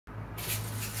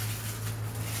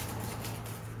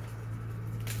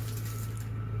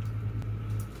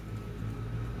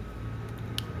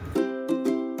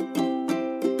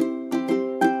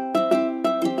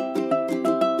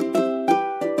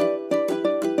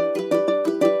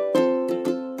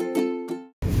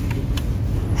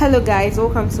Hello guys,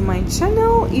 welcome to my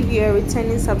channel. If you're a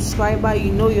returning subscriber,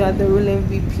 you know you are the real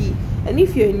MVP, and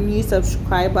if you're a new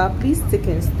subscriber, please stick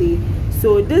and stay.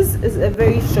 So this is a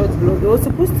very short vlog. It was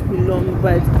supposed to be long,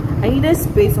 but I needed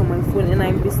space on my phone and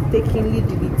I mistakenly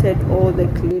deleted all the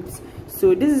clips.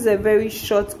 So this is a very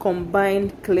short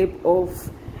combined clip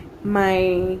of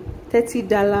my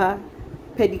 $30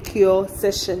 pedicure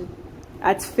session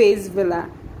at Face Villa.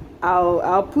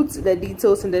 I'll put the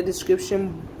details in the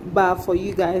description bar for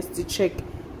you guys to check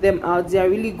them out. They are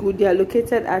really good. They are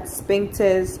located at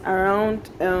Sphincters around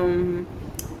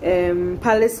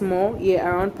Palace Mall. Yeah,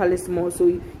 around Palace Mall. So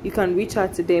you can reach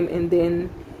out to them and then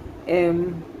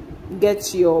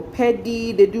get your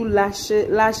pedi. They do lash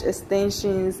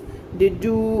extensions. They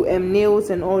do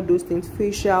nails and all those things,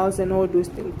 facials and all those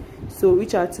things. So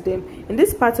reach out to them. In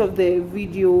this part of the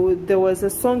video, there was a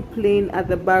song playing at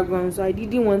the background, so I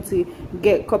didn't want to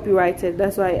get copyrighted.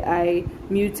 That's why I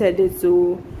muted it.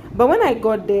 So but when I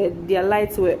got there, their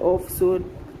lights were off, so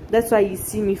that's why you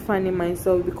see me fanning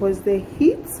myself, because the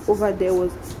heat over there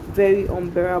was very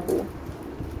unbearable.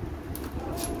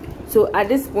 So at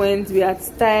this point, we had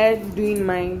started doing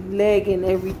my leg and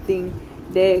everything.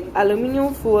 The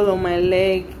aluminium foil on my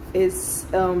leg is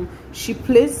she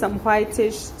placed some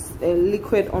whitish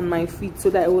liquid on my feet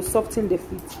so that it will soften the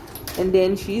feet, and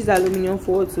then she used aluminium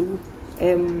foil to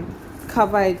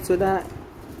cover it so that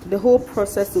the whole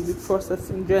process will be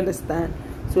processing. Do you understand?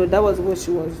 So that was what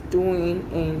she was doing,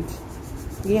 and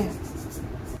yeah.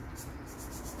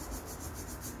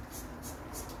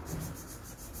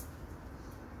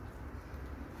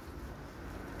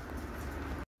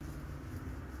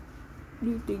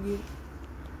 Do it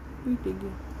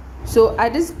again. So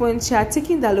at this point, she had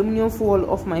taken the aluminium foil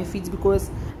off my feet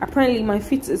because apparently my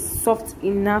feet is soft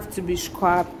enough to be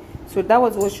scrubbed. So that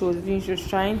was what she was doing. She was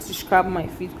trying to scrub my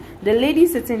feet. The lady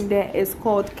sitting there is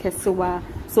called Kesewa.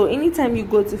 So anytime you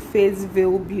go to Face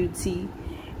Veil Beauty,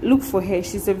 look for her.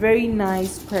 She's a very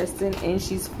nice person and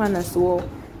she's fun as well.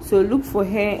 So look for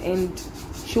her and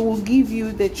she will give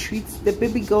you the treats, the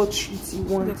baby girl treats you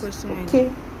want.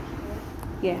 Okay?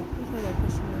 Yeah.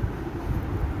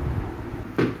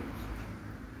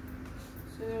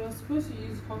 So they were supposed to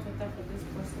use hot water for this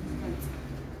process, but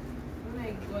when I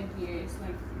got here, it's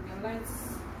like the lights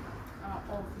are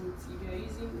off. They are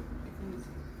using, I think,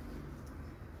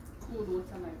 cold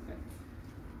water like that.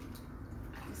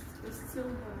 It's still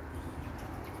hot.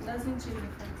 It doesn't change the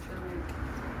fact that like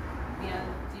they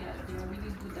are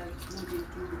really good at what they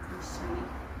do, because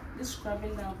this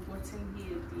scrubbing that I've gotten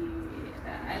here,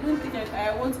 I don't think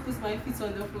I want to put my feet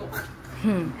on the floor.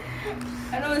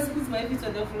 I don't want to put my feet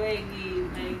on the floor again.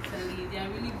 Like, they are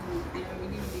really good. They are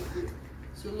really, really good.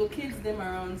 So locate them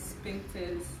around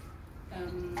Sphincters,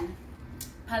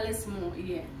 Palace Mall.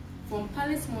 Yeah, from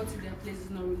Palace Mall to their place is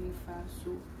not really far. So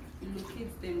you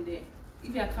locate them there.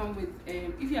 If you are coming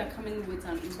with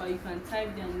an Uber, you can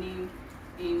type their name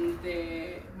in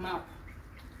the map.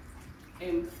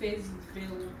 Face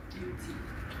Veil Beauty,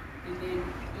 and then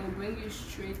it will bring you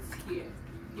straight here.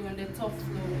 You're on the top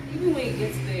floor. Even when you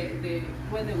get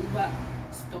where the Uber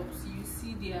stops, you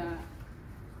see their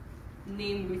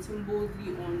name written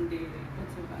boldly on the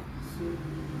whatever. So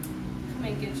come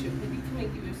and get your baby. Come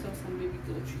and give yourself some baby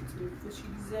girl treatment, because you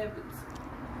deserve it.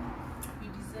 You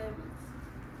deserve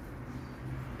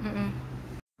it.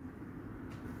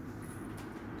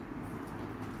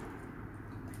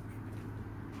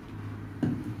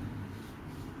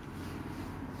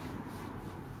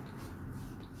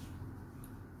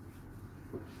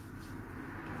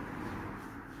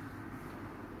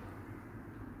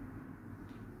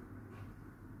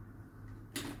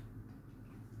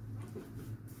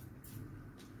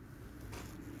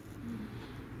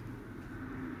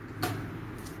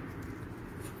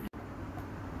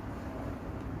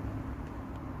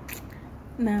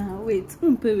 Now wait,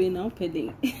 now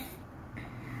pedi.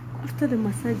 After the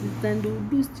massage is done, they will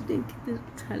do student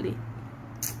Charlie.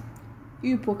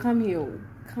 You people come here,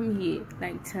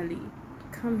 like Charlie,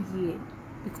 come here,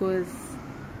 because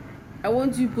I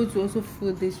want you people to also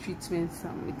feel this treatment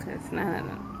some, because no.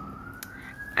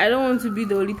 I don't want to be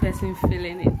the only person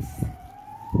feeling it.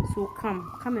 So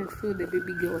come and feel the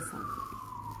baby girl some.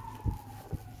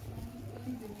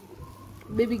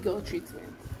 Baby girl treatment.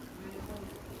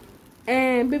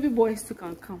 And baby boys too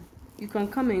can come. You can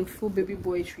come and full baby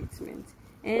boy treatment.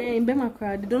 And in Bema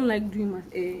crowd, they don't like doing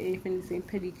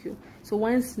pedicure. So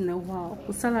once in a while,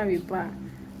 for salary bar,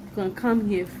 you can come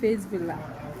here, Face Villa,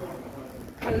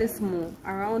 Palace Mall,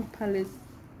 around Palace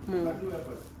Mall.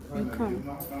 You come.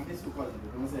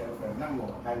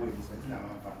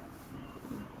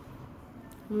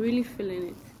 I'm really feeling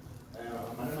it.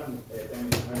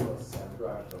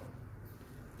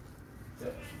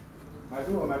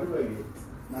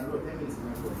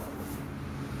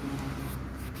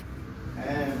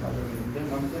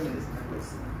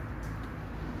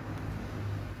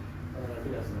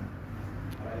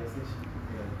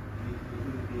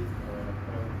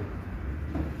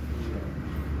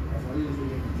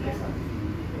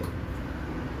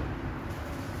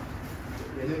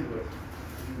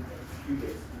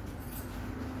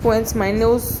 Once my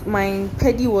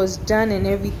pedi was done and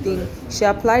everything, she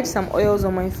applied some oils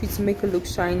on my feet to make it look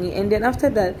shiny, and then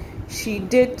after that she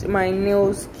did my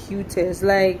nails cutest.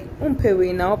 Like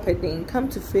umpewe now peding, come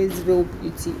to Faithville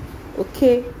Beauty,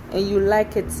 okay? And you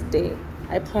like it today,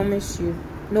 I promise you,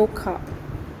 no cap.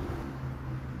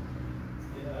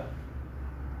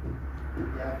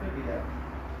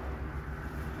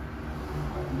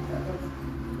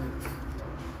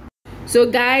 So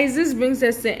guys, this brings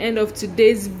us to the end of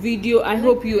today's video. I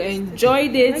hope you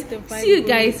enjoyed it. See you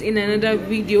guys in another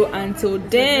video. Until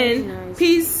then,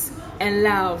 peace and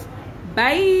love.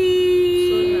 Bye.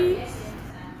 So nice.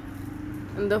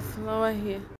 And the flower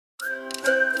here.